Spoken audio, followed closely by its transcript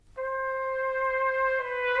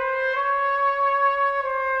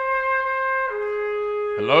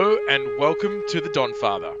Hello and welcome to The Don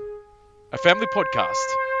Father, a family podcast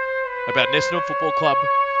about an Essendon Football Club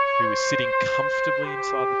who is sitting comfortably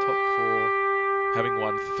inside the top four, having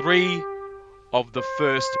won 3 of the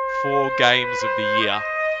first 4 games of the year.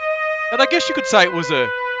 And I guess you could say it was a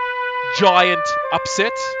giant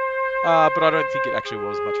upset, but I don't think it actually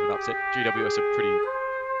was much of an upset. GWS are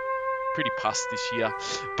pretty puss this year.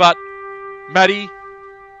 But, Matty,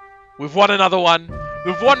 we've won another one.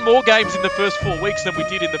 We've won more games in the first 4 weeks than we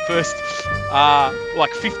did in the first,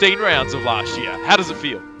 15 rounds of last year. How does it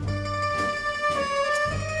feel?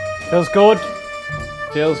 Feels good.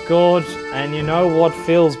 Feels good. And you know what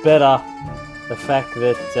feels better? The fact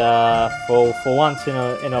that for once in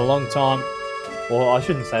a long time, or I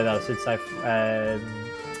shouldn't say that, I should say,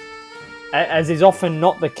 as is often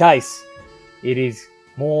not the case, it is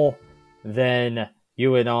more than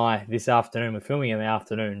you and I this afternoon. We're filming in the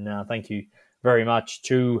afternoon. Thank you very much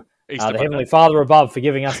to the Heavenly Father above for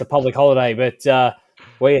giving us a public holiday. But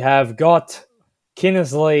we have got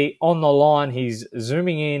Kinnersley on the line. He's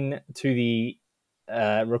zooming in to the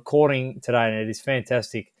recording today, and it is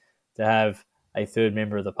fantastic to have a third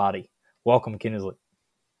member of the party. Welcome, Kinnersley.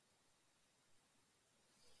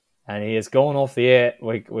 And he has gone off the air.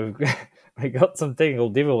 We got some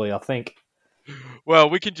technical difficulty, I think.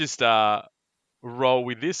 Well, we can just roll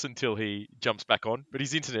with this until he jumps back on. But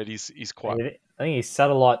his internet is quite... I think his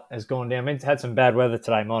satellite has gone down. I mean, had some bad weather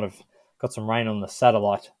today. Might have got some rain on the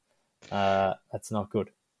satellite. That's not good.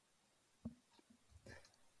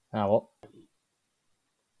 Oh, well.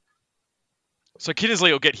 So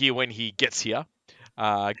Kinnersley will get here when he gets here,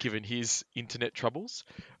 given his internet troubles.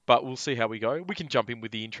 But we'll see how we go. We can jump in with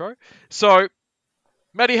the intro. So,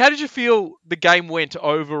 Matty, how did you feel the game went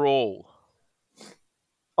overall?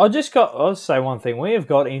 I'll say one thing. We have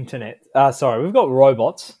got we've got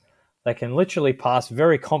robots that can literally pass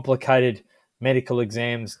very complicated medical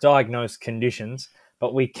exams, diagnose conditions,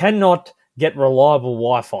 but we cannot get reliable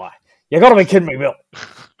Wi-Fi. You got to be kidding me, Bill.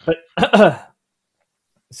 But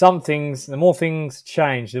some things, the more things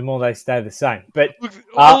change, the more they stay the same. But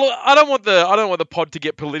I don't want the pod to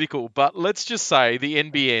get political, but let's just say the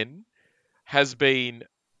NBN has been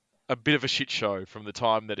a bit of a shit show from the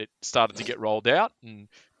time that it started to get rolled out and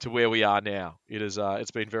to where we are now.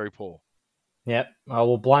 It's been very poor. Yep, I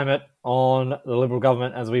will blame it on the Liberal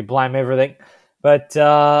government as we blame everything. But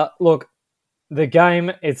look, the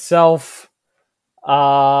game itself,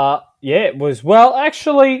 it was, well,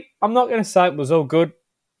 actually, I'm not going to say it was all good,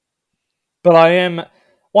 but I am,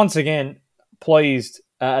 once again, pleased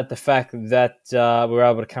at the fact that we were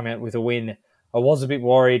able to come out with a win. I was a bit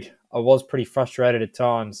worried. I was pretty frustrated at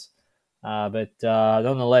times. But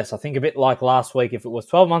nonetheless, I think a bit like last week, if it was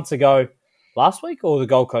 12 months ago, last week or the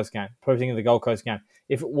Gold Coast game, probably thinking of the Gold Coast game.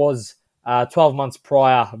 If it was 12 months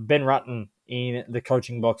prior, Ben Rutten in the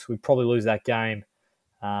coaching box, we'd probably lose that game.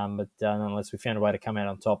 But nonetheless, we found a way to come out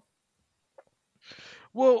on top.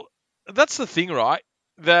 Well, that's the thing, right?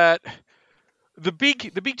 That the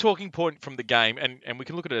big talking point from the game, and we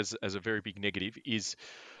can look at it as a very big negative, is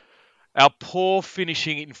our poor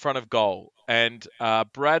finishing in front of goal. And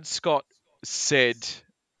Brad Scott said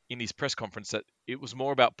in his press conference that it was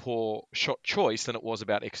more about poor shot choice than it was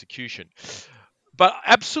about execution. But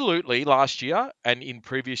absolutely, last year and in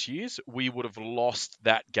previous years, we would have lost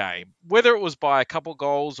that game. Whether it was by a couple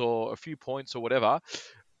goals or a few points or whatever,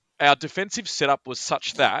 our defensive setup was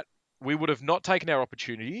such that we would have not taken our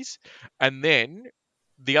opportunities, and then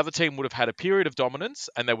the other team would have had a period of dominance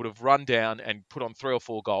and they would have run down and put on 3 or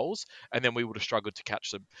 4 goals, and then we would have struggled to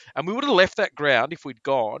catch them. And we would have left that ground if we'd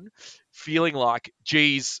gone feeling like,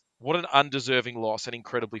 geez, what an undeserving loss and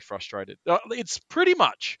incredibly frustrated. It's pretty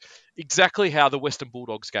much exactly how the Western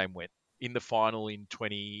Bulldogs game went in the final in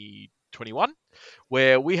 2021,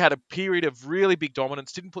 where we had a period of really big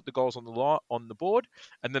dominance, didn't put the goals on the board,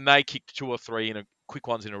 and then they kicked 2 or 3 quick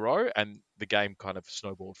ones in a row, and the game kind of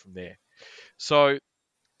snowballed from there. So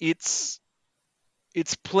it's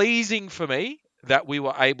pleasing for me that we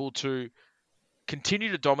were able to continue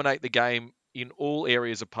to dominate the game in all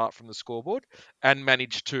areas apart from the scoreboard and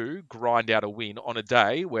manage to grind out a win on a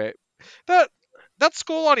day where that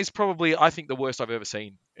scoreline is probably, I think, the worst I've ever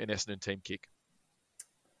seen an Essendon team kick.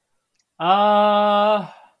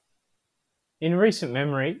 In recent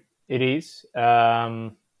memory, it is.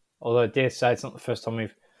 Although I dare say it's not the first time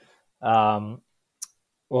we've...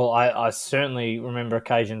 I certainly remember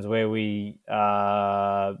occasions where we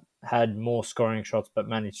had more scoring shots but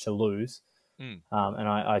managed to lose. And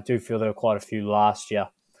I do feel there were quite a few last year.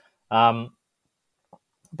 But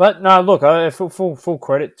no, look, full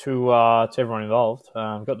credit to everyone involved.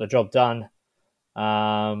 Got the job done.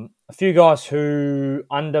 A few guys who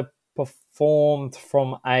performed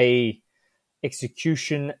from a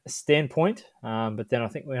execution standpoint, but then I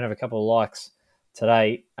think we're going to have a couple of likes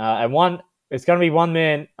today. And one, it's going to be one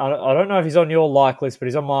man. I don't know if he's on your like list, but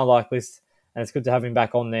he's on my like list, and it's good to have him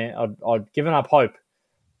back on there. I'd given up hope,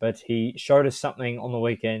 but he showed us something on the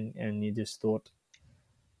weekend, and you just thought,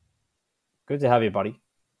 good to have you, buddy.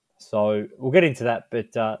 So we'll get into that,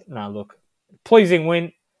 but no, look, pleasing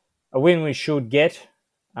win, a win we should get,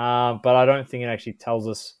 but I don't think it actually tells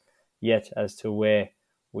us yet as to where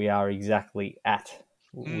we are exactly at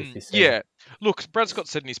with this season. Yeah, look, Brad Scott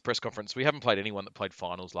said in his press conference, we haven't played anyone that played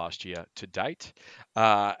finals last year to date,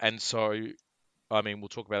 and so, I mean, we'll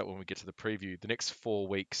talk about it when we get to the preview. The next 4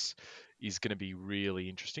 weeks is going to be really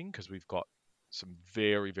interesting because we've got some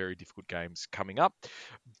very, very difficult games coming up.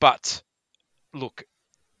 But look,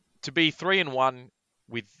 to be 3-1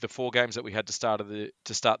 with the 4 games that we had to start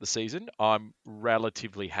the season, I'm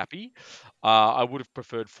relatively happy. I would have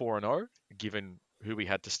preferred 4-0 given who we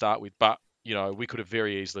had to start with, but we could have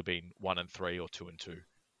very easily been 1-3 or 2-2,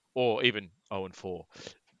 or even 0-4.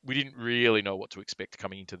 We didn't really know what to expect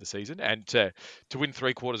coming into the season, and to win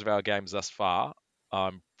 3/4 of our games thus far,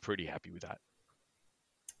 I'm pretty happy with that.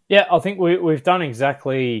 Yeah, I think we've done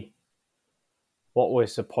exactly what we're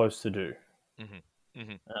supposed to do.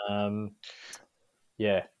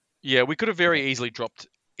 Yeah. Yeah, we could have very easily dropped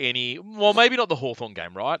maybe not the Hawthorn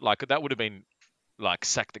game, right? Like, that would have been like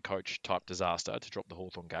sack the coach type disaster to drop the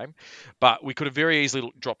Hawthorn game. But we could have very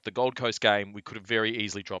easily dropped the Gold Coast game. We could have very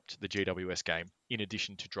easily dropped the GWS game in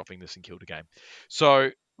addition to dropping the St Kilda game.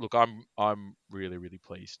 So, look, I'm really, really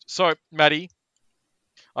pleased. So, Maddie,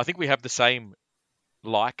 I think we have the same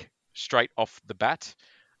straight off the bat,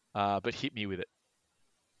 but hit me with it.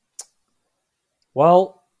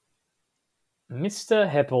 Well, Mr.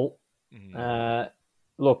 Heppel,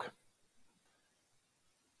 look,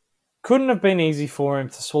 couldn't have been easy for him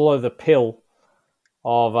to swallow the pill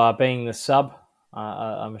of being the sub.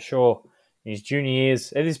 I'm sure in his junior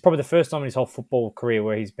years, it is probably the first time in his whole football career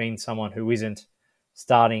where he's been someone who isn't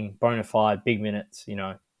starting bona fide big minutes.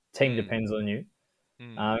 Team depends on you.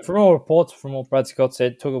 From all reports, from what Brad Scott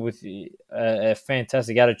said, took it with a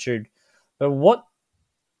fantastic attitude. But what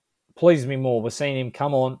pleases me more was seeing him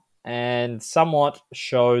come on and somewhat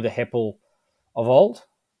show the Heppel of old,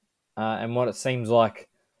 and what it seems like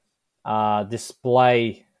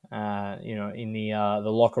display, in the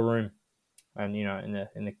locker room, and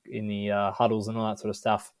in the huddles and all that sort of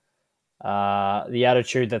stuff. The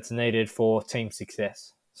attitude that's needed for team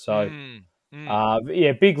success. So,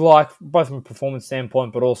 big like both from a performance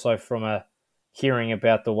standpoint, but also from a hearing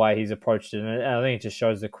about the way he's approached it, and I think it just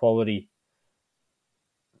shows the quality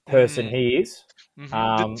person he is.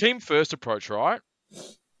 The team first approach, right?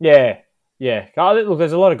 Yeah. Look,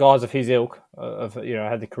 there's a lot of guys of his ilk,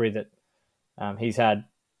 had the career that he's had,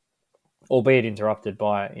 albeit interrupted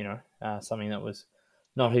by something that was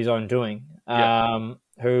not his own doing.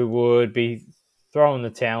 Who would be throwing the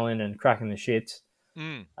towel in and cracking the shits.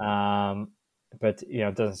 But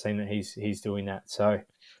it doesn't seem that he's doing that. So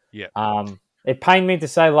it pained me to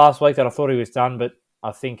say last week that I thought he was done, but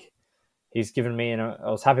I think he's given me, and I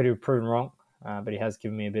was happy to be proven wrong, but he has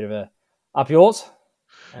given me a bit of a up yours.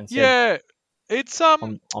 And said, it's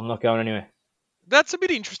I'm not going anywhere. That's a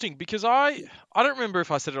bit interesting because I don't remember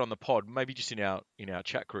if I said it on the pod, maybe just in our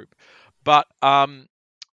chat group, but I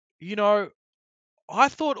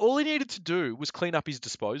thought all he needed to do was clean up his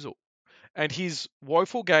disposal, and his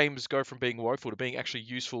woeful games go from being woeful to being actually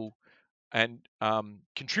useful and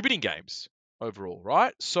contributing games overall,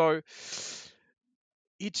 right? So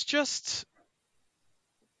it's just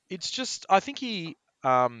I think he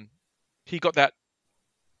got that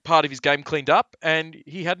part of his game cleaned up, and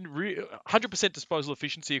he had 100% disposal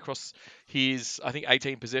efficiency across his, I think,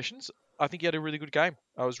 18 possessions. I think he had a really good game.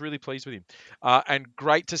 I was really pleased with him. And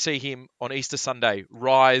great to see him on Easter Sunday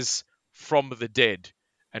rise from the dead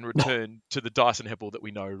and return to the Dyson Heppel that we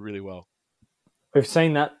know really well. We've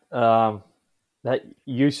seen that that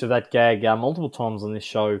use of that gag multiple times on this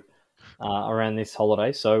show around this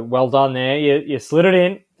holiday. So well done there. You slid it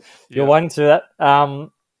in. You're waiting to that.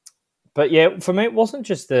 But yeah, for me, it wasn't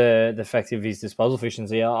just the fact of his disposal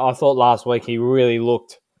efficiency. I thought last week he really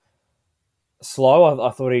looked slow.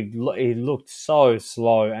 I thought he looked so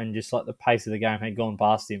slow, and just like the pace of the game had gone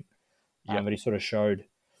past him. But he sort of showed.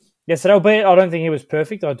 Yes, albeit I don't think he was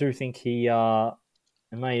perfect. I do think he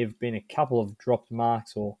may have been a couple of dropped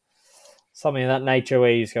marks or something of that nature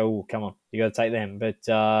where you just go, oh, come on, you got to take them. But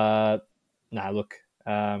no, look,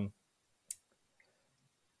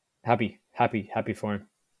 happy for him.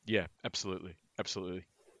 Yeah, absolutely.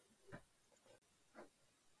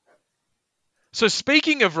 So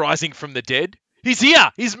speaking of rising from the dead, He's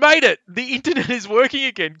here. He's made it. The internet is working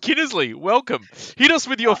again. Kinnersley, welcome. Hit us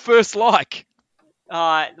with your first like.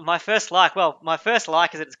 My first like. Well, my first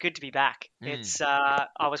like is that it's good to be back. Mm. It's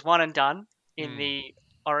I was one and done in Mm. the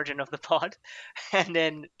origin of the pod, and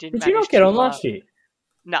then didn't Did you manage not get to, on last year?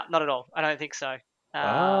 No, not at all. I don't think so.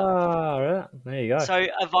 Right. There you go. So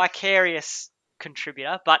a vicarious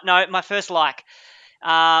contributor, but no, my first like.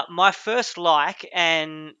 And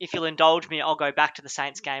if you'll indulge me, I'll go back to the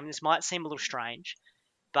Saints game. This might seem a little strange,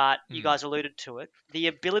 but you guys alluded to it. The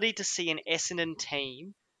ability to see an Essendon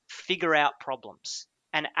team figure out problems.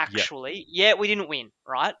 And actually, we didn't win,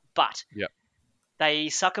 right? But they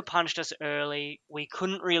sucker punched us early. We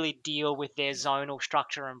couldn't really deal with their zonal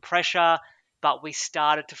structure and pressure, but we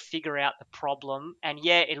started to figure out the problem. And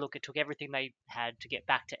it took everything they had to get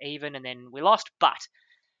back to even, and then we lost. But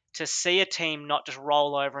to see a team not just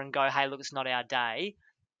roll over and go, hey, look, it's not our day,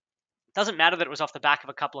 doesn't matter that it was off the back of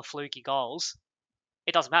a couple of fluky goals.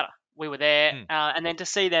 It doesn't matter. We were there. And then to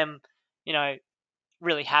see them,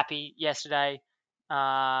 really happy yesterday.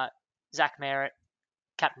 Zach Merritt,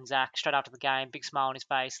 Captain Zach, straight after the game, big smile on his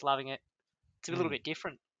face, loving it. It's a little bit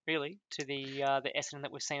different, really, to the Essendon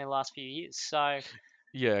that we've seen in the last few years. So,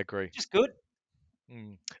 yeah, agree. Just good.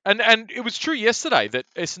 And it was true yesterday that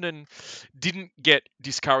Essendon didn't get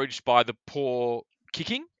discouraged by the poor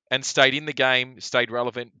kicking and stayed in the game, stayed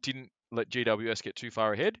relevant, didn't let GWS get too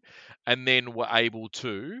far ahead, and then were able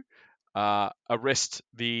to arrest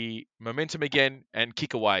the momentum again and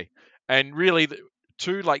kick away. And really, the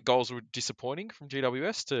 2 late goals were disappointing from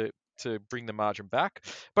GWS to bring the margin back.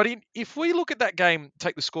 But if we look at that game,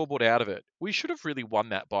 take the scoreboard out of it, we should have really won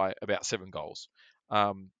that by about 7 goals.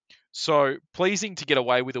 So pleasing to get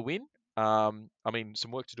away with a win. Some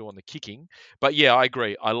work to do on the kicking. But yeah, I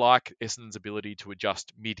agree. I like Essendon's ability to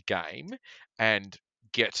adjust mid-game and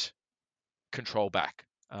get control back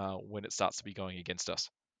when it starts to be going against us.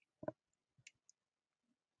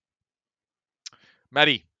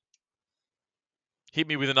 Matty, hit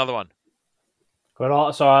me with another one.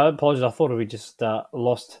 Good. Sorry, I apologize. I thought we just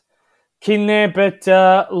lost Kin there, but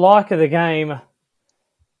like of the game,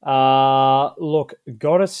 look,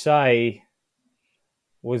 gotta say,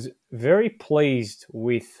 was very pleased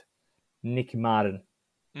with Nick Martin.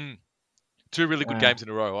 2 really good games in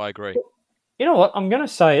a row, I agree. You know what? I'm going to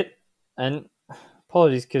say it, and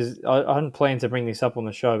apologies because I hadn't planned to bring this up on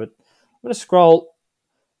the show, but I'm going to scroll.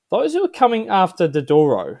 Those who are coming after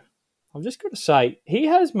Dodoro, I've just got to say, he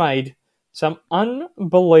has made some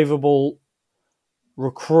unbelievable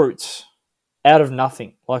recruits out of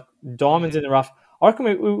nothing, like diamonds in the rough. I reckon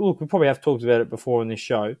we probably have talked about it before in this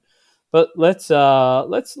show, but let's have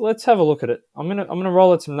a look at it. I'm gonna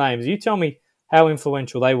roll out some names. You tell me how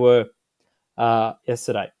influential they were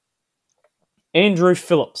yesterday. Andrew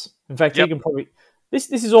Phillips. In fact, you can probably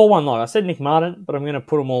this is all one line. I said Nick Martin, but I'm going to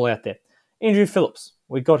put them all out there. Andrew Phillips.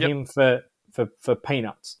 We got him for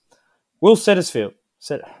peanuts. Will Setterfield.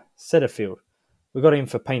 We got him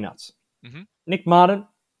for peanuts. Nick Martin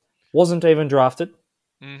wasn't even drafted.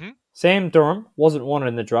 Sam Durham wasn't wanted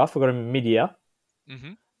in the draft. We got him mid-year.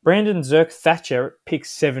 Brandon Zerk-Thatcher at pick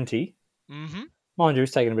 70. Mind you,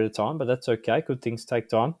 he's taking a bit of time, but that's okay. Good things take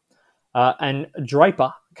time. And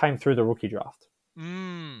Draper came through the rookie draft.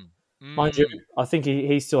 Mind you, I think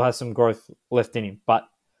he still has some growth left in him, but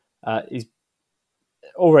he's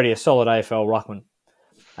already a solid AFL ruckman.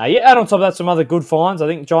 Add on top of that, some other good finds. I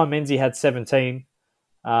think Jai Menzies had 17.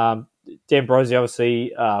 D'Ambrosio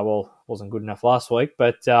obviously, wasn't good enough last week,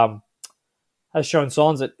 but has shown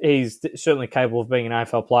signs that he's certainly capable of being an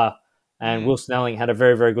AFL player. And Will Snelling had a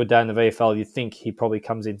very, very good day in the VFL. You'd think he probably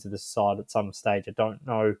comes into the side at some stage. I don't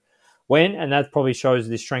know when, and that probably shows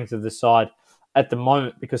the strength of the side at the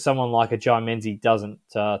moment because someone like a Jai Menzies doesn't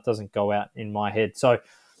go out in my head. So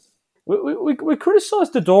we criticise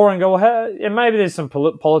Dodoro and go, and maybe there's some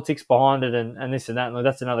politics behind it and this and that, and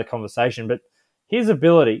that's another conversation. But his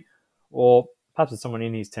ability, or perhaps it's someone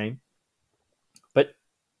in his team, but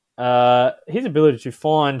his ability to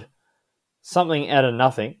find something out of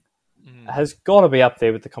nothing has got to be up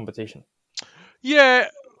there with the competition. Yeah,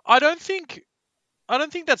 I don't think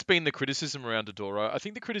that's been the criticism around Dodoro. I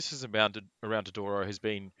think the criticism around Dodoro has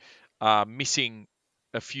been missing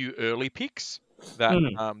a few early picks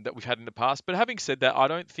that we've had in the past. But having said that, I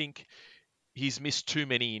don't think he's missed too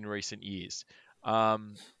many in recent years.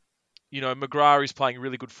 McGrath is playing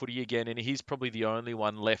really good footy again, and he's probably the only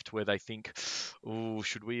one left where they think,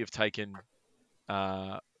 should we have taken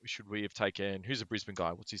who's the Brisbane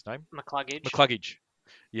guy? What's his name? McCluggage.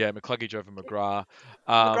 Yeah, McCluggage over McGrath.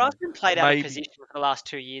 McGrath's been played out of position for the last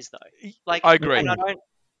 2 years, though. I agree.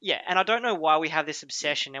 And I don't know why we have this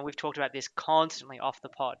obsession, and we've talked about this constantly off the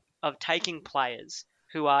pod. of taking players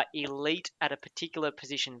who are elite at a particular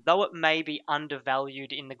position, though it may be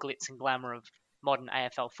undervalued in the glitz and glamour of modern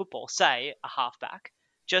AFL football, say a halfback,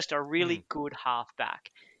 just a really good halfback.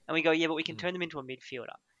 And we go, yeah, but we can turn them into a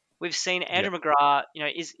midfielder. We've seen Andrew McGrath,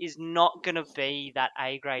 is not going to be that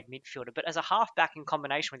A-grade midfielder, but as a halfback in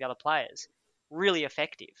combination with the other players, really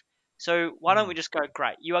effective. So why don't we just go,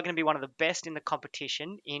 great, you are going to be one of the best in the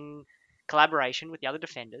competition in collaboration with the other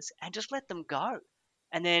defenders, and just let them go.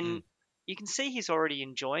 And then you can see he's already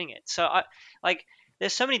enjoying it. So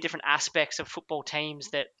there's so many different aspects of football teams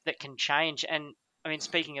that can change. And I mean,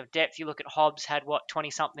 speaking of depth, you look at Hobbs had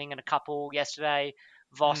 20-something and a couple yesterday.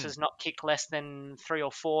 Voss has not kicked less than 3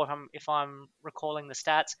 or 4, if I'm recalling the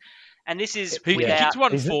stats. And this is he without...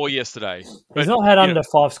 kicked 1-4 yesterday. He's not had under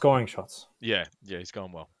 5 scoring shots. Yeah, he's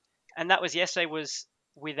going well. And that was yesterday was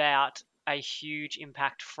without a huge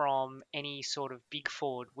impact from any sort of big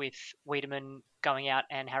forward, with Wiedemann going out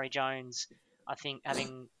and Harry Jones, I think,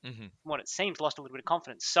 having what it seems lost a little bit of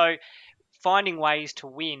confidence. So finding ways to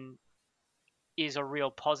win is a real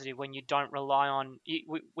positive when you don't rely on...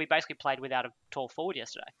 We basically played without a tall forward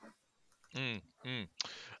yesterday.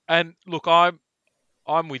 And look, I'm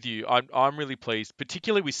with you. I'm really pleased,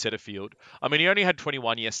 particularly with Setterfield. I mean, he only had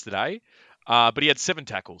 21 yesterday, but he had 7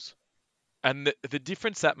 tackles. And the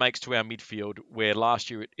difference that makes to our midfield, where last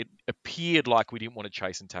year it appeared like we didn't want to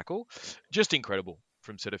chase and tackle, just incredible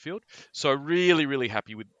from Setterfield. So really, really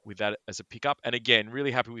happy with that as a pickup. And again, really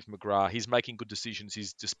happy with McGrath. He's making good decisions.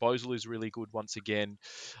 His disposal is really good once again.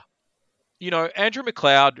 Andrew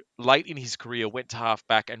McLeod, late in his career, went to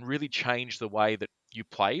halfback and really changed the way that you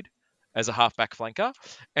played as a halfback flanker.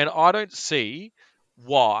 And I don't see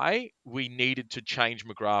why we needed to change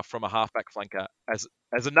McGrath from a halfback flanker as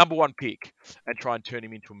a number 1 pick and try and turn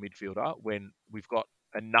him into a midfielder when we've got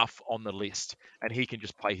enough on the list and he can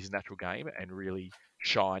just play his natural game and really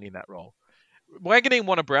shine in that role. Wanganeen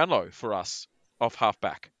won a Brownlow for us off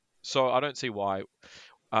halfback. So I don't see why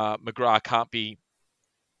McGrath can't be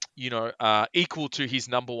equal to his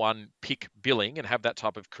number 1 pick billing and have that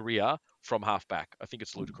type of career from halfback. I think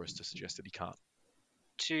it's ludicrous to suggest that he can't.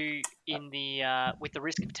 With the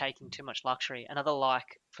risk of taking too much luxury, another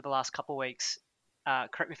for the last couple of weeks,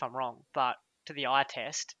 correct me if I'm wrong, but to the eye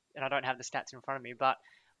test, and I don't have the stats in front of me, but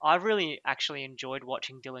I've really actually enjoyed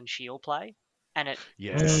watching Dylan Shield play, and it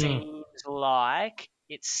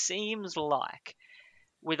seems like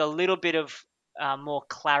with a little bit of more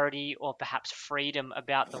clarity or perhaps freedom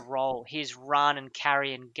about the role, his run and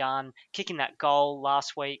carry and gun, kicking that goal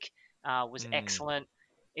last week was excellent.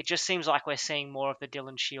 It just seems like we're seeing more of the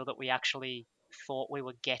Dylan Shield that we actually thought we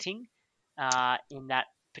were getting in that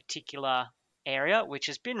particular area, which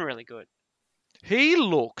has been really good. He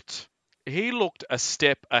looked a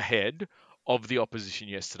step ahead of the opposition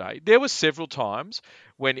yesterday. There were several times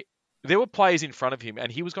when there were players in front of him and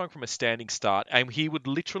he was going from a standing start and he would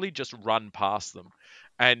literally just run past them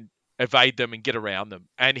and evade them and get around them.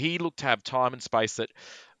 And he looked to have time and space that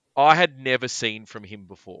I had never seen from him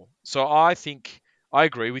before. So I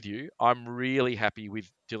agree with you. I'm really happy with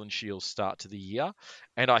Dylan Shield's start to the year.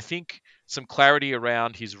 And I think some clarity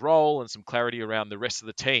around his role and some clarity around the rest of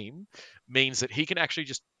the team means that he can actually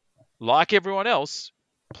just, like everyone else,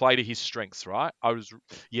 play to his strengths, right?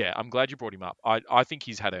 I'm glad you brought him up. I think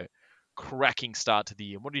he's had a cracking start to the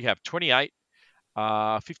year. What did he have? 28,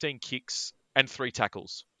 15 kicks and 3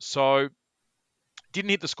 tackles. So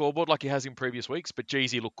didn't hit the scoreboard like he has in previous weeks, but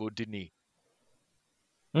geez, he looked good, didn't he?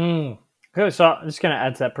 So I'm just going to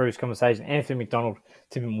add to that previous conversation. Anthony McDonald,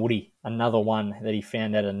 Tim Woody, another one that he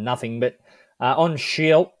found out of nothing. But on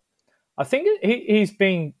Shield, I think he's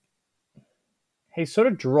sort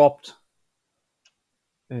of dropped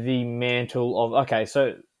the mantle of,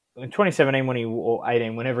 so in 2017 or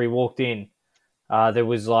 18, whenever he walked in, there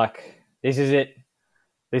was like, this is it.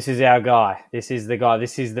 This is our guy. This is the guy.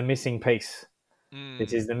 This is the missing piece.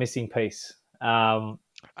 This is the missing piece. And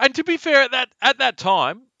to be fair, at that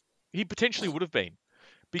time, he potentially would have been,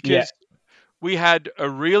 because we had a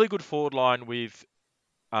really good forward line with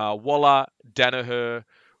Waller, Danaher.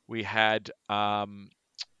 We had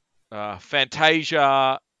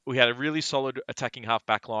Fantasia. We had a really solid attacking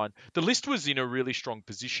half-back line. The list was in a really strong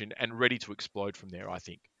position and ready to explode from there, I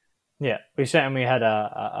think. Yeah, we certainly had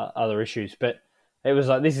other issues, but it was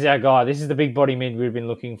like, this is our guy. This is the big body mid we've been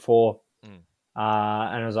looking for. And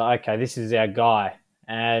I was like, okay, this is our guy.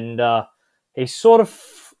 And he sort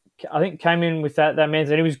of, I think, came in with that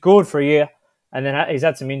mindset. He was good for a year, and then he's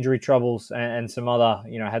had some injury troubles and some other,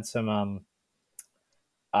 had some,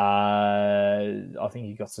 I think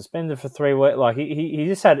he got suspended for 3 weeks. Like, he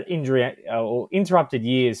just had injury or interrupted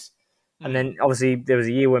years. And then, obviously, there was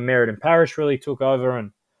a year where Merritt and Parrish really took over,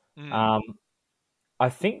 and Um, I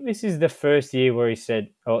think this is the first year where he said,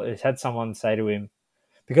 or has had someone say to him,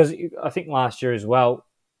 because I think last year as well,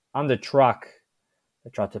 under Truck, they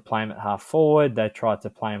tried to play him at half forward. They tried to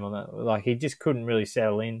play him on the, like he just couldn't really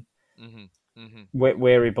settle in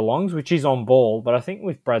where he belongs, which is on ball. But I think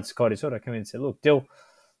with Brad Scott, he sort of come in and said, "Look, Dill,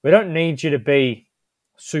 we don't need you to be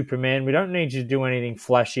Superman. We don't need you to do anything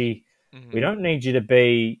flashy. We don't need you to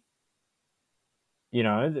be,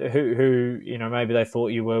 who maybe they thought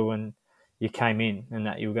you were when you came in and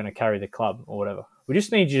that you were going to carry the club or whatever. We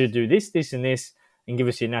just need you to do this, this, and this, and give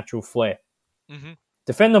us your natural flair.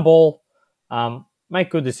 Defend the ball, make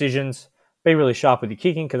good decisions, be really sharp with your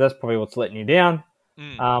kicking because that's probably what's letting you down.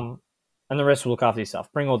 And the rest will look after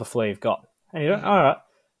yourself. Bring all the flair you've got." And you don't, all right,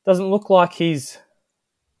 doesn't look like it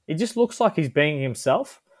just looks like he's being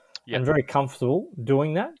himself and very comfortable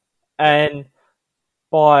doing that. And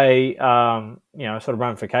by, sort of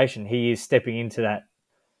ramification, he is stepping into that,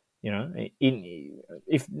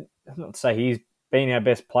 if not to say he's been our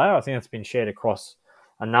best player, I think that's been shared across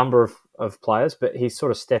a number of players, but he's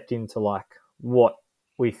sort of stepped into like what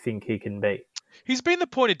we think he can be. He's been the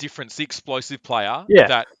point of difference, the explosive player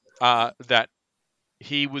that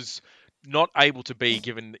he was not able to be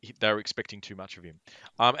given they were expecting too much of him.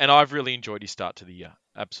 And I've really enjoyed his start to the year.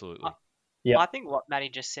 Absolutely. Yeah. I think what Matty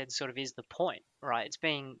just said sort of is the point, right? It's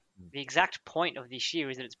being the exact point of this year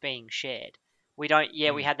is that it's being shared. We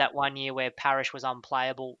had that 1 year where Parrish was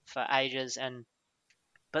unplayable for ages,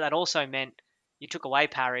 but that also meant you took away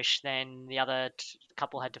Parrish, then the other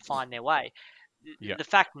couple had to find their way. Yeah. The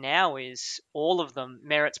fact now is all of them,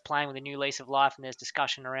 Merritt's playing with a new lease of life, and there's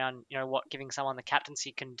discussion around what giving someone the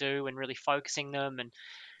captaincy can do and really focusing them and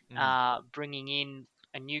bringing in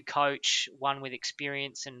a new coach, one with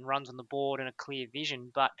experience and runs on the board and a clear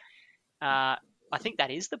vision. But I think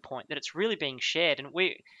that is the point, that it's really being shared. And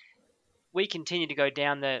we continue to go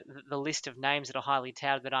down the list of names that are highly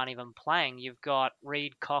touted that aren't even playing. You've got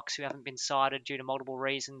Reed, Cox, who haven't been cited due to multiple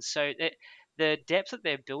reasons. So the depth that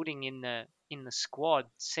they're building in the squad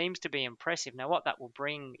seems to be impressive. Now, what that will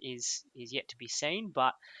bring is yet to be seen.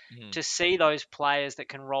 But to see those players that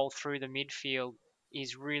can roll through the midfield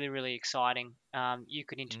is really, really exciting. You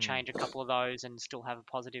could interchange a couple of those and still have a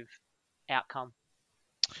positive outcome.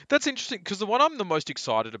 That's interesting because the one I'm the most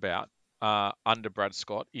excited about under Brad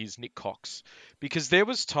Scott is Nick Cox, because there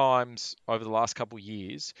was times over the last couple of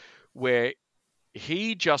years where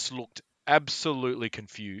he just looked absolutely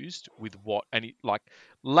confused with and he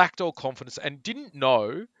lacked all confidence and didn't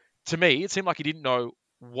know. To me, it seemed like he didn't know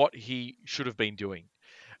what he should have been doing,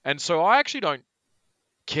 and so I actually don't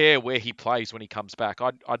care where he plays when he comes back.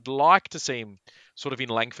 I'd like to see him sort of in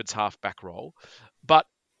Langford's half-back role, but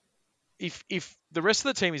if the rest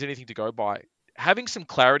of the team is anything to go by, having some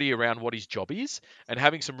clarity around what his job is and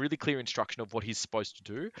having some really clear instruction of what he's supposed to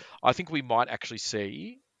do, I think we might actually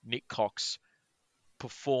see Nick Cox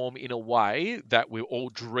perform in a way that we're all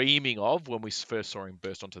dreaming of when we first saw him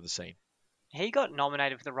burst onto the scene. He got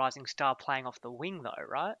nominated for the Rising Star playing off the wing, though,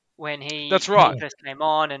 right? That's right. First came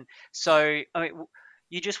on, and so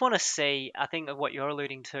you just want to see. I think what you're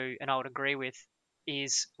alluding to, and I would agree with,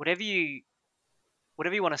 is whatever you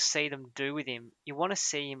want to see them do with him, you want to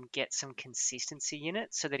see him get some consistency in it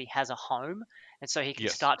so that he has a home, and so he can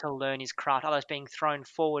start to learn his craft. Otherwise, being thrown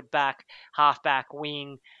forward, back, half back,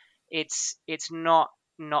 wing, it's not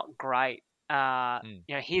great.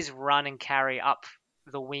 His run and carry up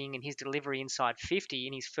the wing and his delivery inside 50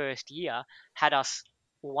 in his first year had us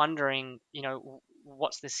wondering,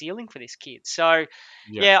 what's the ceiling for this kid? So,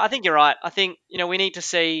 I think you're right. I think, we need to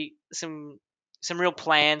see some real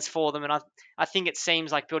plans for them. And I think it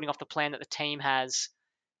seems like building off the plan that the team has,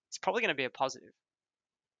 it's probably going to be a positive.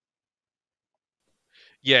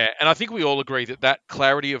 Yeah, and I think we all agree that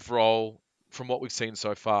clarity of role from what we've seen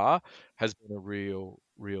so far has been a real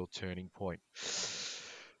turning point.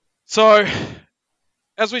 So,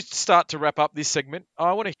 as we start to wrap up this segment,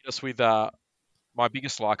 I want to hit us with my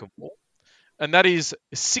biggest like of all, and that is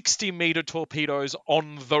 60-meter torpedoes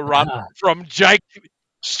on the run from Jake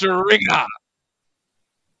Stringer.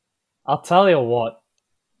 I'll tell you what.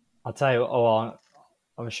 I'm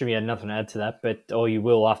assuming you had nothing to add to that, or you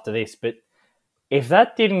will after this. But if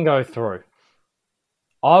that didn't go through,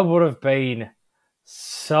 I would have been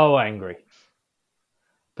so angry.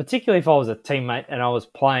 Particularly if I was a teammate and I was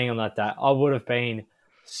playing on that day, I would have been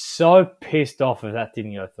so pissed off if that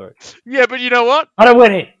didn't go through. Yeah, but you know what? But it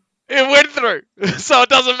went in. It went through, so it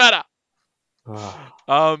doesn't matter.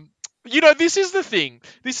 This is the thing.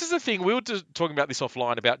 We were talking about this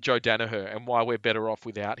offline about Joe Danaher and why we're better off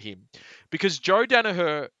without him. Because Joe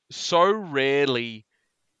Danaher so rarely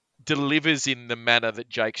delivers in the manner that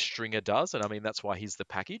Jake Stringer does, and I mean that's why he's the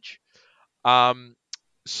package.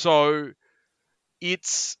 So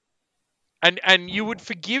it's and you would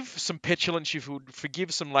forgive some petulance, you would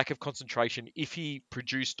forgive some lack of concentration if he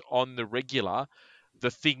produced on the regular the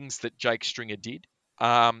things that Jake Stringer did.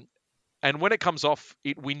 And when it comes off,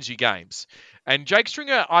 it wins you games. And Jake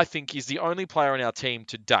Stringer, I think, is the only player on our team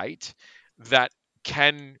to date that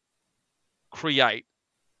can create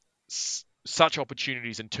such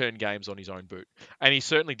opportunities and turn games on his own boot. And he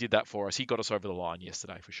certainly did that for us. He got us over the line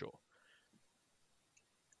yesterday for sure.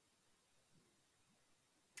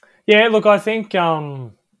 Yeah, look, I think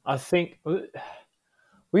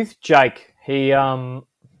with Jake, it's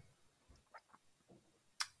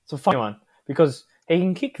a funny one because he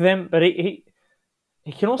can kick them, but he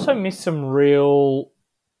can also miss some real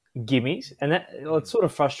gimmies, and it's sort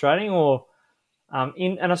of frustrating. Or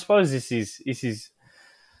and I suppose this is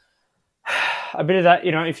a bit of that.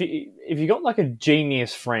 If you got like a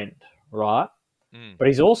genius friend, right? But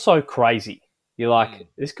he's also crazy. You're like,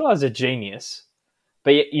 this guy's a genius.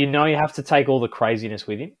 But you have to take all the craziness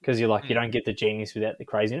with him because you're like, you don't get the genius without the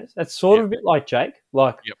craziness. That's sort of a bit like Jake.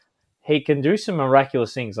 Like, he can do some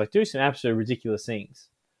miraculous things, like do some absolutely ridiculous things.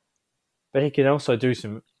 But he can also do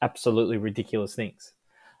some absolutely ridiculous things.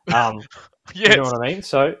 Yes. You know what I mean?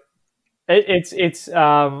 So it's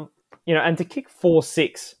and to kick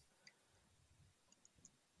 4-6,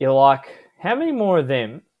 you're like, how many more of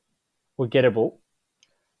them were gettable?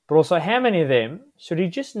 But also, how many of them should he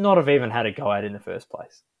just not have even had a go at in the first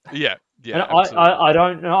place? Yeah. And I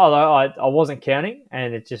don't know. Although I wasn't counting,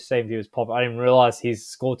 and it just seemed he was popping. I didn't realize his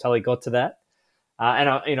score tally got to that. And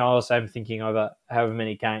I also am thinking over however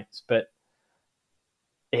many games. But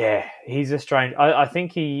yeah, he's a strange. I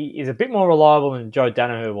think he is a bit more reliable than Joe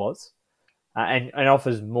Danaher was, and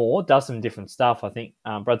offers more. Does some different stuff. I think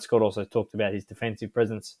Brad Scott also talked about his defensive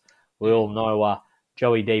presence. We all know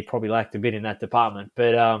Joey D probably lacked a bit in that department,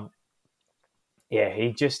 but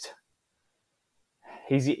he's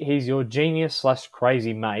your genius /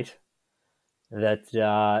 crazy mate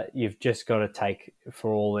that you've just got to take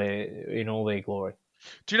for all their glory.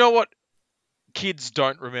 Do you know what kids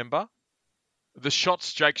don't remember? The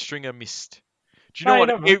shots Jake Stringer missed. Do you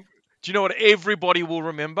know what everybody will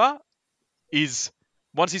remember is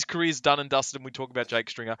once his career's done and dusted and we talk about Jake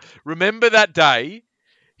Stringer, remember that day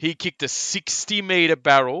he kicked a 60-meter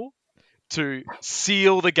barrel to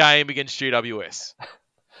seal the game against GWS.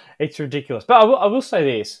 It's ridiculous. But I will say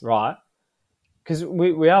this, right? Because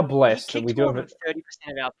we are blessed that we do have 30% of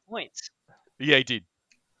our points. Yeah, he did.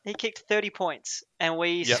 He kicked 30 points, and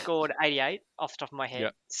we scored 88 off the top of my head.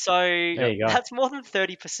 Yep. So that's more than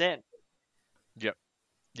 30%. Yep.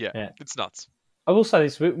 Yeah, it's nuts. I will say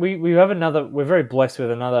this: we have another. We're very blessed with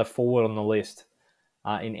another forward on the list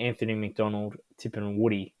in Anthony McDonald, Tippin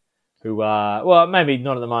Woody, who, maybe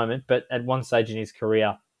not at the moment, but at one stage in his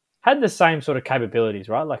career, had the same sort of capabilities,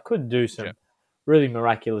 right? Like, could do some really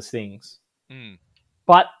miraculous things.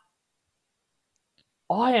 But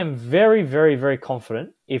I am very, very, very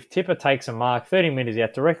confident if Tipper takes a mark 30 metres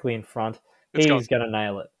out directly in front, he's going to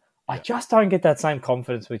nail it. I just don't get that same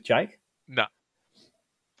confidence with Jake. No.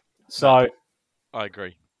 So... I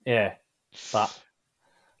agree. Yeah. But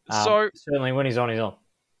certainly when he's on, he's on.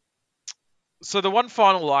 So the one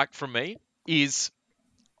final like from me is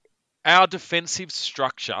our defensive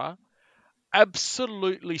structure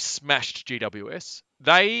absolutely smashed GWS.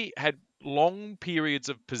 They had long periods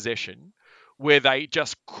of possession where they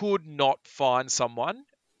just could not find someone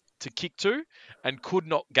to kick to and could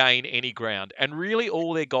not gain any ground. And really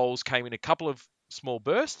all their goals came in a couple of small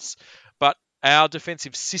bursts, but our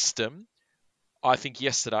defensive system, I think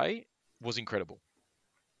yesterday, was incredible.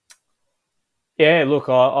 Yeah, look,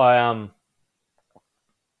 I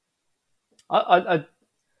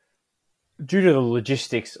due to the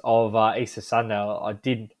logistics of Easter Sunday, I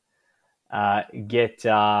did get.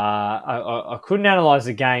 I couldn't analyse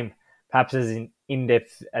the game perhaps as in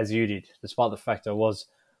depth as you did, despite the fact I was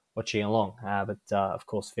watching along. But of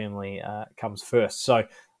course, family comes first. So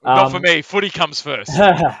not for me. Footy comes first.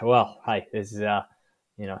 Well, hey, there's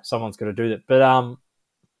someone's got to do that. But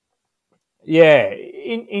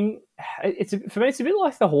for me, it's a bit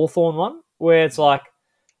like the Hawthorn one, where it's like,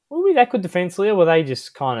 were we that good defensively, or were they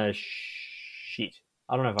just kind of shit?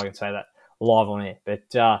 I don't know if I can say that live on air, but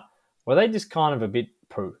were they just kind of a bit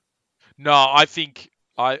poo? No, I think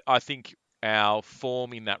our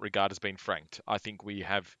form in that regard has been franked. I think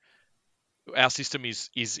our system is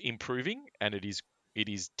improving, and it is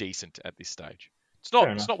decent at this stage.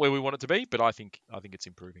 It's not where we want it to be, but I think it's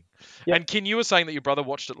improving. Yep. And Kin, you were saying that your brother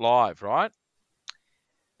watched it live, right?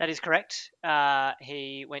 That is correct.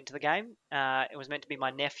 He went to the game. It was meant to be my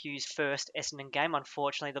nephew's first Essendon game.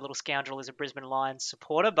 Unfortunately, the little scoundrel is a Brisbane Lions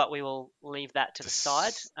supporter, but we will leave that to the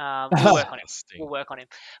side. We'll work on him. We'll work on him.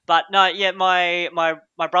 But no, yeah, my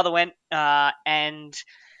brother went, and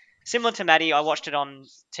similar to Maddie, I watched it on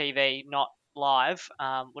TV, not live.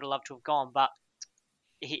 Would have loved to have gone, but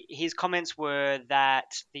his comments were that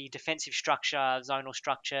the defensive structure, zonal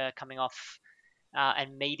structure coming off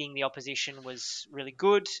and meeting the opposition was really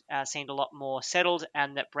good, seemed a lot more settled,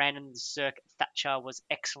 and that Brandon Zerk Thatcher was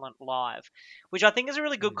excellent live, which I think is a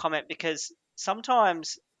really good comment because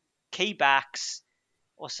sometimes key backs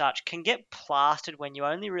or such can get plastered when you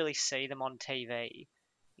only really see them on TV.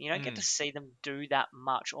 You don't get to see them do that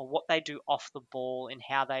much, or what they do off the ball and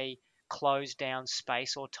how they close down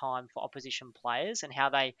space or time for opposition players and how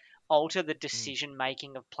they alter the decision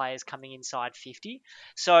making of players coming inside 50.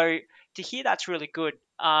 So to hear that's really good.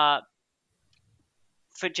 For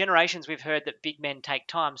generations, we've heard that big men take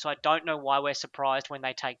time, so I don't know why we're surprised when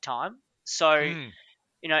they take time. So, you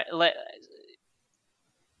know,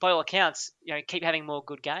 by all accounts, you know, keep having more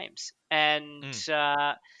good games. And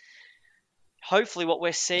hopefully what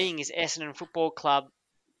we're seeing is Essendon Football Club,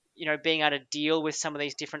 you know, being able to deal with some of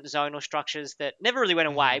these different zonal structures that never really went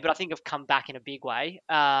away, but I think have come back in a big way,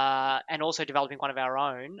 and also developing one of our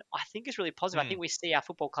own, I think is really positive. I think we see our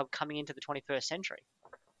football club coming into the 21st century.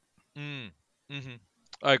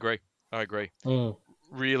 I agree.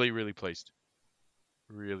 Really, really pleased.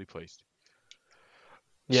 Really pleased.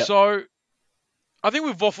 Yep. So, I think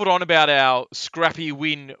we've waffled on about our scrappy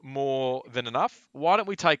win more than enough. Why don't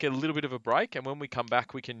we take a little bit of a break, and when we come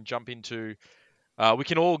back, we can jump into... we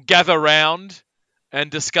can all gather round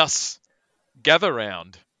and discuss Gather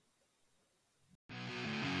Round.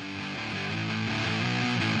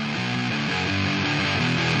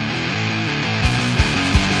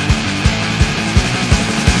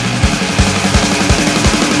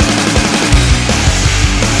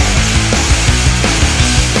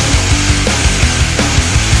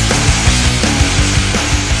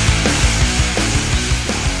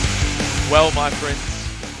 Well, my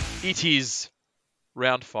friends, it is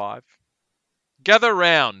round 5. Gather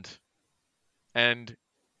round and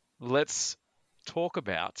let's talk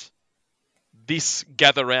about this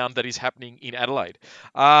gather round that is happening in Adelaide.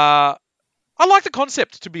 I like the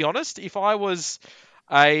concept, to be honest. If I was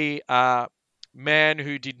a man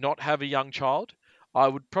who did not have a young child, I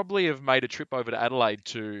would probably have made a trip over to Adelaide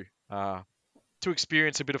to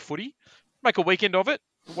experience a bit of footy, make a weekend of it,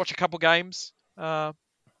 watch a couple games,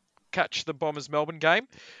 catch the Bombers Melbourne game.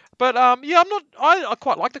 But yeah, I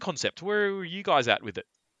quite like the concept. Where are you guys at with it?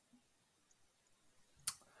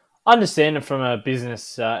 I understand it from a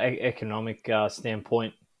business economic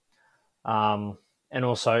standpoint. And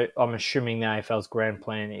also, I'm assuming the AFL's grand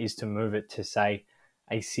plan is to move it to, say,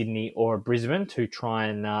 a Sydney or a Brisbane to try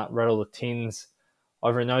and rattle the tins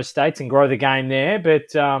over in those states and grow the game there.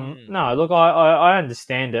 But no, look, I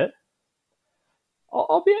understand it.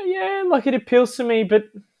 I'll be, yeah, like it appeals to me, but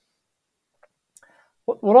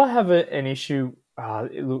what I have an issue,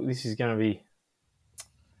 look, this is going to be,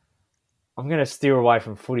 I'm going to steer away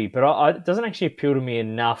from footy, but it doesn't actually appeal to me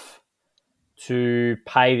enough to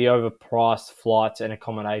pay the overpriced flights and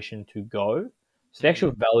accommodation to go. So the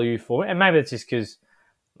actual value for it, and maybe it's just because,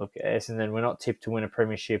 look, Essendon, we're not tipped to win a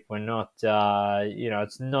premiership. We're not,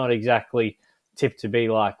 it's not exactly tipped to be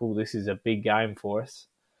like, oh, this is a big game for us.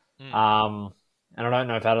 And I don't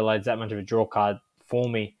know if Adelaide's that much of a draw card for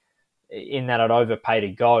me in that I'd overpay to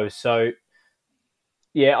go. So,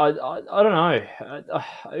 yeah, I don't know.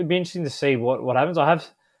 It'd be interesting to see what happens. I have,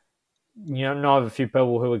 know of a few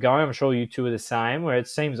people who are going. I'm sure you two are the same, where it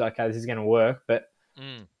seems, okay, this is going to work. But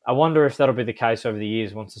I wonder if that'll be the case over the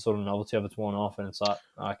years once the sort of novelty of it's worn off and it's like,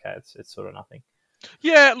 okay, it's sort of nothing.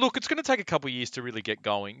 Yeah, look, it's going to take a couple of years to really get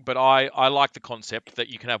going. But I like the concept that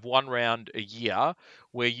you can have one round a year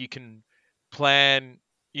where you can plan,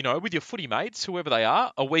 with your footy mates, whoever they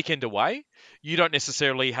are, a weekend away. You don't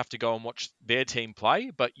necessarily have to go and watch their team play,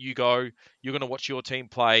 but you're going to watch your team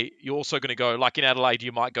play. You're also going to go, like in Adelaide,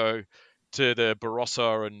 you might go to the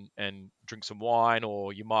Barossa and drink some wine,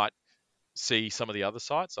 or you might see some of the other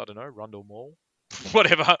sites. I don't know, Rundle Mall,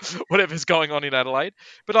 whatever's going on in Adelaide.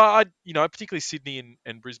 But I particularly Sydney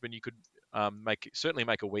and Brisbane, you could certainly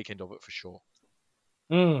make a weekend of it for sure.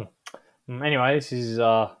 Anyway, this is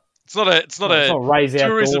It's not Raise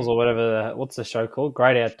tourism. Outdoors or whatever. What's the show called?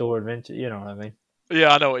 Great Outdoor Adventure. You know what I mean?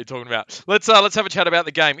 Yeah, I know what you're talking about. Let's have a chat about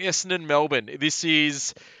the game. Essendon Melbourne. This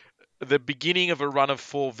is the beginning of a run of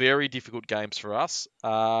 4 very difficult games for us.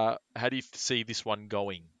 How do you see this one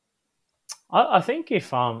going? I think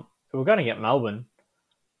if we're going to get Melbourne,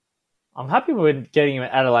 I'm happy with getting him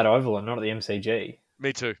at Adelaide Oval and not at the MCG.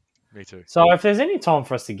 Me too. Me too. So if there's any time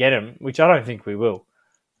for us to get him, which I don't think we will,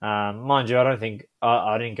 mind you, I don't think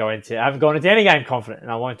I haven't gone into any game confident,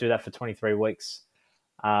 and I won't do that for 23 weeks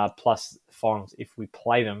plus finals if we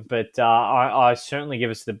play them. But I certainly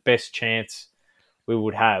give us the best chance we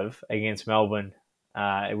would have against Melbourne.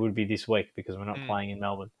 It would be this week because we're not playing in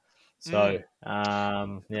Melbourne. So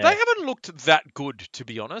yeah. They haven't looked that good, to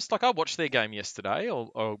be honest. Like I watched their game yesterday,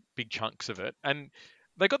 or big chunks of it, and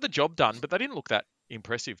they got the job done, but they didn't look that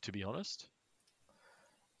impressive, to be honest.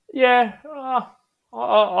 Yeah,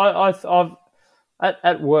 I've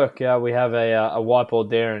at work. We have a whiteboard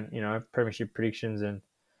there, and premiership predictions and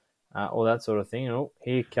all that sort of thing. Oh,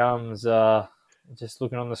 here comes just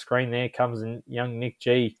looking on the screen. There comes young Nick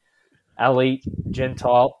G, Ali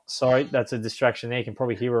Gentile. Sorry, that's a distraction. There, you can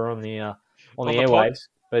probably hear her on the airwaves.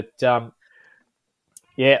 But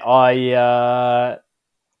yeah, I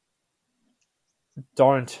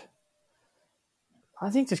don't. I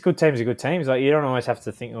think just good teams are good teams. Like you don't always have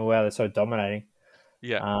to think, oh wow, they're so dominating.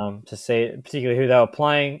 Yeah. To see particularly who they were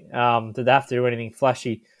playing. Did they have to do anything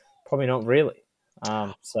flashy? Probably not really.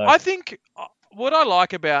 So I think what I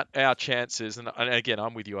like about our chances, and again,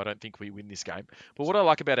 I'm with you. I don't think we win this game. But what I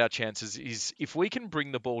like about our chances is if we can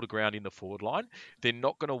bring the ball to ground in the forward line, they're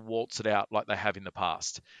not going to waltz it out like they have in the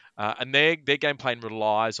past. And their game plan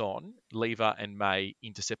relies on Lever and May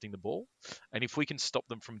intercepting the ball. And if we can stop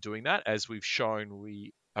them from doing that, as we've shown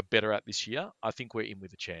we are better at this year, I think we're in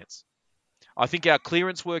with a chance. I think our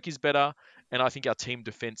clearance work is better, and I think our team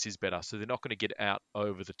defense is better. So they're not going to get out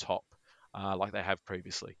over the top like they have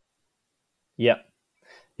previously. Yep.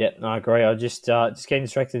 No, I agree. I just getting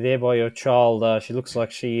distracted there by your child. She looks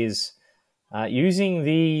like she is using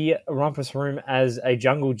the rumpus room as a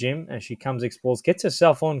jungle gym, and she comes, explores, gets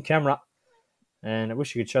herself on camera, and I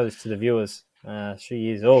wish you could show this to the viewers.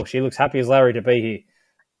 She looks happy as Larry to be here.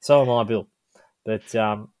 So am I, Bill. But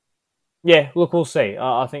yeah, look, we'll see.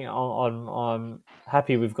 I think I'm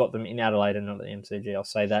happy we've got them in Adelaide and not at the MCG. I'll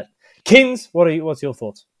say that. Kins, what's your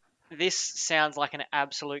thoughts? This sounds like an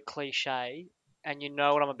absolute cliche, and you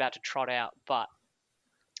know what I'm about to trot out, but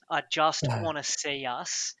I just want to see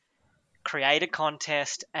us create a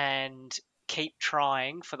contest and keep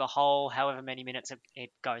trying for the whole however many minutes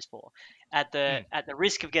it goes for. At the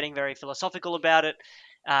risk of getting very philosophical about it,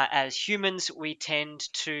 as humans, we tend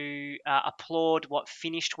to applaud what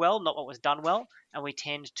finished well, not what was done well, and we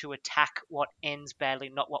tend to attack what ends badly,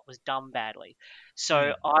 not what was done badly.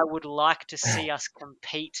 So I would like to see us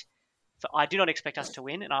compete. I do not expect us to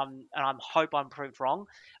win, and I hope I'm proved wrong,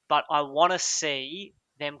 but I want to see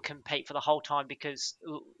them compete for the whole time because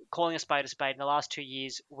calling a spade, in the last 2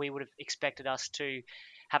 years, we would have expected us to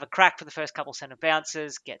have a crack for the first couple centre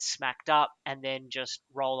bounces, get smacked up, and then just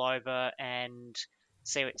roll over and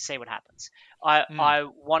see what happens. I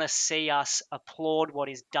want to see us applaud what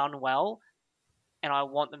is done well, and I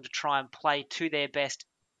want them to try and play to their best.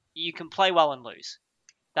 You can play well and lose.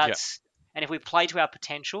 And if we play to our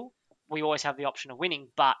potential, we always have the option of winning,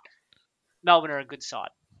 but Melbourne are a good side,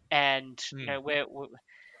 and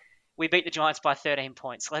we beat the Giants by 13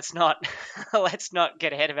 points. Let's not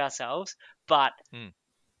get ahead of ourselves, but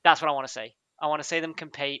that's what I want to see. I want to see them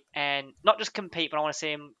compete, and not just compete, but I want to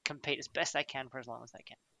see them compete as best they can for as long as they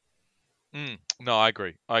can. No, I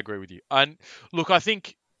agree. I agree with you. And look, I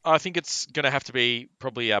think it's going to have to be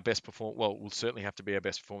probably our best performance. Well, we'll certainly have to be our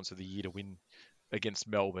best performance of the year to win against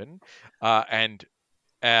Melbourne, and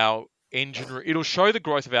our engine room. It'll show the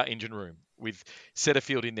growth of our engine room with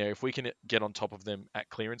Setterfield in there if we can get on top of them at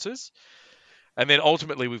clearances. And then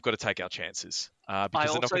ultimately we've got to take our chances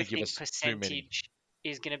because they're not going to give us too many.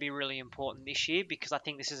 Is going to be really important this year because I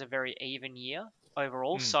think this is a very even year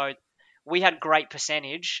overall. So we had great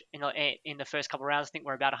percentage in the first couple of rounds. I think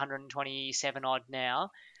we're about 127 odd now.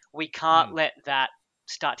 We can't let that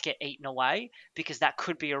start to get eaten away because that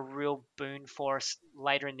could be a real boon for us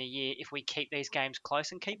later in the year if we keep these games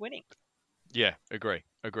close and keep winning. Yeah, agree.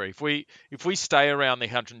 If we stay around the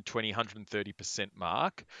 120, 130%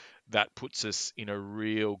 mark, that puts us in a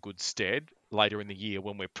real good stead later in the year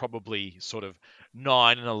when we're probably sort of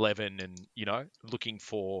 9 and 11 and, looking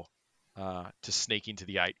for to sneak into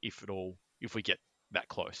the 8 if we get that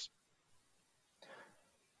close.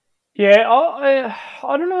 Yeah,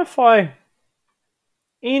 I don't know if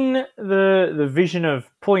in the vision of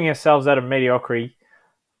pulling ourselves out of mediocrity,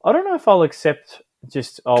 I don't know if I'll accept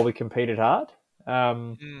just, we competed hard.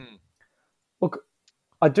 Look,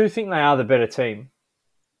 I do think they are the better team,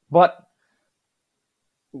 but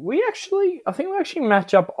I think we actually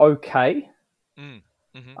match up okay.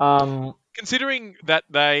 Considering that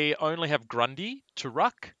they only have Grundy to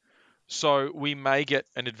ruck, So we may get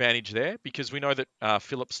an advantage there because we know that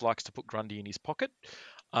Phillips likes to put Grundy in his pocket.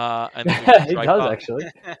 And then we've got He does actually.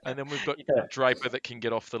 And then we've got Yeah. Draper that can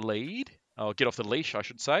get off the lead, or get off the leash, I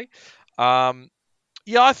should say.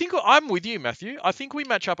 Yeah, I think I'm with you, Matthew. I think we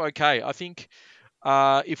match up okay. I think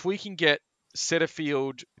if we can get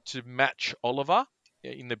Setterfield to match Oliver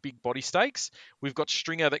in the big body stakes, we've got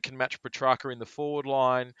Stringer that can match Petrarca in the forward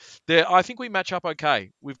line. I think we match up okay.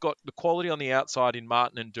 We've got the quality on the outside in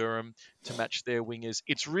Martin and Durham to match their wingers.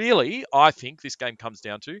 It's really, I think, this game comes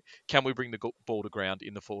down to, can we bring the ball to ground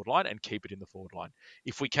in the forward line and keep it in the forward line?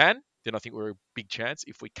 If we can, then I think we're a big chance.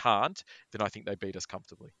 If we can't, then I think they beat us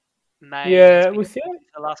comfortably. May Yeah, has been with you.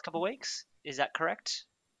 the last couple of weeks. Is that correct?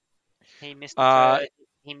 He missed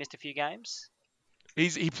he missed a few games.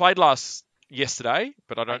 He played yesterday,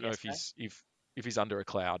 but I don't know yesterday. if he's under a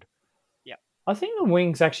cloud. I think the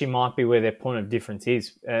wings actually might be where their point of difference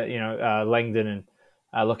is. Langdon and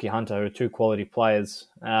Lockie Hunter are two quality players.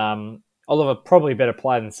 Oliver probably a better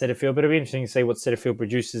player than Setterfield, but it'll be interesting to see what Setterfield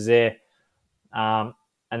produces there. And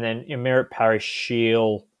then Merritt, Parrish,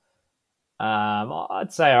 Shield,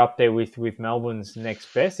 I'd say are up there with Melbourne's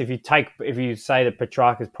next best. If you say that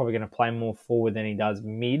Petrarca is probably going to play more forward than he does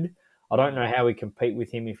mid, I don't know how we compete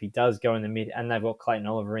with him if he does go in the mid, and they've got Clayton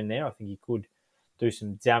Oliver in there. I think he could do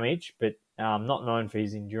some damage, but not known for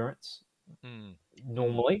his endurance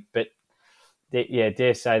normally. But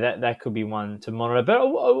dare say that could be one to monitor. But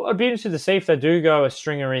I'd be interested to see if they do go a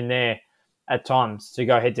Stringer in there at times to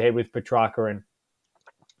go head to head with Petrarca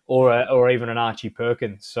or even an Archie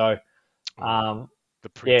Perkins. So. The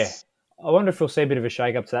Prince. Yeah, I wonder if we'll see a bit of a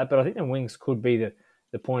shake-up to that, but I think the wings could be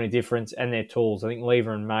the point of difference and their tools. I think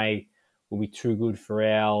Lever and May will be too good for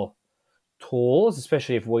our tools,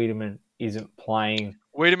 especially if Wiedemann isn't playing.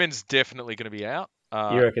 Wiedemann's definitely going to be out.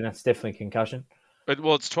 You reckon that's definitely concussion?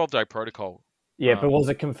 It's 12-day protocol. Yeah, but was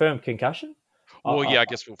it confirmed concussion? Well, I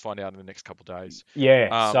guess we'll find out in the next couple of days.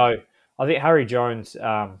 Yeah, so I think Harry Jones,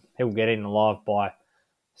 he'll get eaten alive by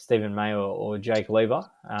Stephen May or Jake Lever.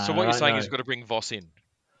 So what you're saying is we've got to bring Voss in?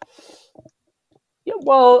 Yeah,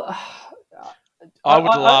 well... I would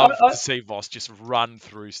love to see Voss just run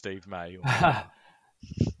through Steve May.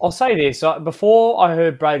 I'll say this. Before I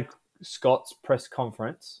heard Brad Scott's press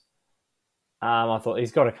conference, I thought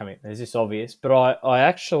he's got to come in. It's just obvious. But I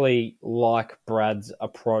actually like Brad's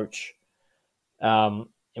approach in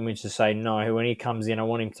which to say, no, when he comes in, I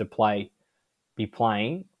want him to be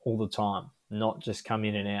playing all the time, not just come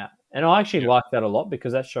in and out. And I actually like that a lot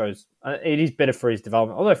because that shows it is better for his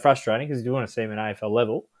development, although frustrating because you do want to see him at AFL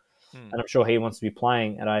level. And I'm sure he wants to be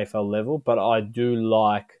playing at AFL level, but I do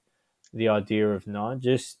like the idea of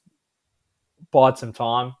just bide some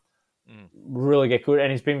time, really get good. And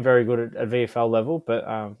he's been very good at VFL level,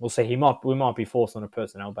 but we'll see. We might be forced on a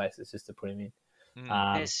personnel basis just to put him in.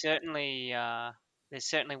 There's certainly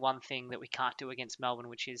one thing that we can't do against Melbourne,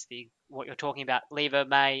 which is what you're talking about. Lever,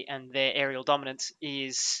 May, and their aerial dominance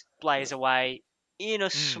is blaze away in a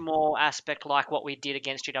small aspect like what we did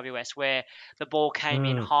against GWS, where the ball came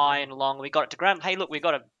in high and long. We got it to ground. Hey, look, we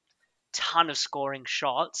got a ton of scoring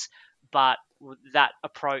shots, but that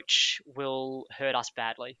approach will hurt us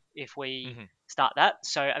badly if we start that.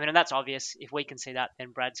 So, I mean, and that's obvious. If we can see that,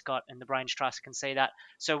 then Brad Scott and the Brains Trust can see that.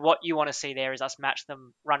 So what you want to see there is us match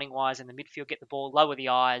them running-wise in the midfield, get the ball, lower the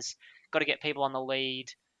eyes, got to get people on the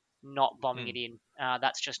lead, not bombing it in.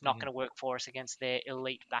 That's just not going to work for us against their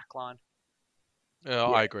elite backline.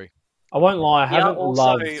 I agree. I won't lie. I haven't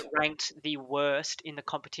also ranked the worst in the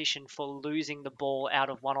competition for losing the ball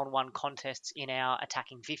out of one-on-one contests in our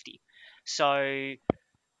attacking 50. So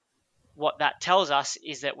what that tells us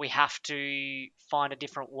is that we have to find a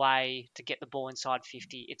different way to get the ball inside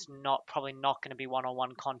 50. It's probably not going to be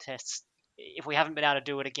one-on-one contests. If we haven't been able to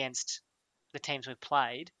do it against the teams we've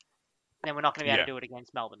played, then we're not going to be able to do it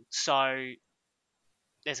against Melbourne. So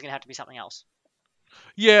there's going to have to be something else.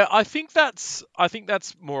 Yeah, I think that's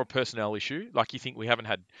more a personnel issue. Like, you think we haven't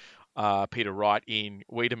had Peter Wright in.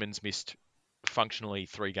 Wiedemann's missed functionally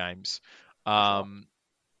 3 games. Harry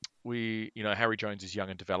Jones is young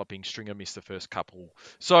and developing. Stringer missed the first couple.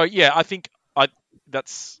 So yeah, I think I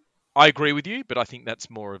agree with you, but I think that's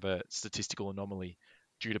more of a statistical anomaly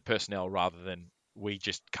due to personnel rather than we're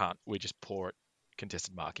just poor at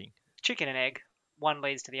contested marking. Chicken and egg. One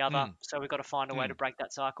leads to the other, so we've got to find a way to break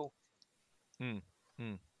that cycle.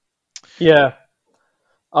 Yeah,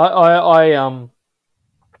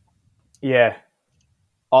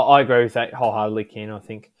 I agree with that wholeheartedly, Ken. I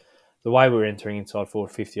think the way we're entering inside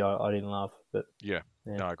 450, I didn't love, but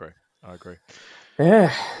no, I agree.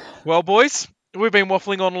 Yeah. Well, boys, we've been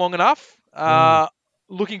waffling on long enough.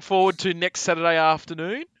 Looking forward to next Saturday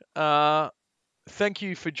afternoon. thank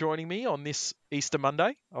you for joining me on this Easter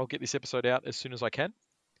Monday. I'll get this episode out as soon as I can.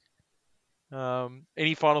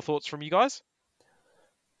 Any final thoughts from you guys?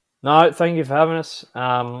 No, thank you for having us.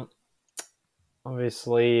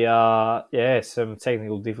 Obviously, some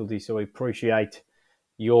technical difficulties, so we appreciate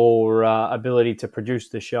your ability to produce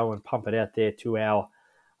the show and pump it out there to our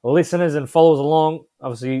listeners and followers along.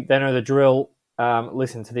 Obviously, they know the drill.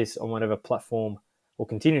 Listen to this on whatever platform, or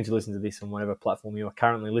continue to listen to this on whatever platform you are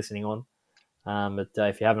currently listening on. But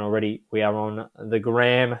if you haven't already, we are on the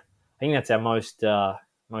Gram. I think that's our most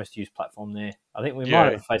used platform there. I think we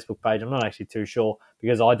might have a Facebook page. I'm not actually too sure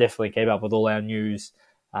because I definitely keep up with all our news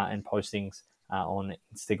and postings on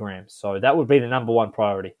Instagram. So that would be the number one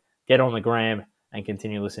priority. Get on the Gram and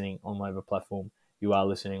continue listening on whatever platform you are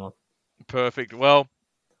listening on. Perfect. Well,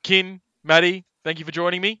 Kin, Maddie, thank you for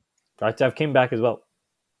joining me. Great to have Kim back as well.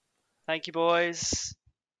 Thank you, boys.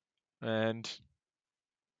 And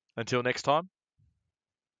until next time,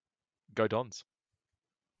 go Dons.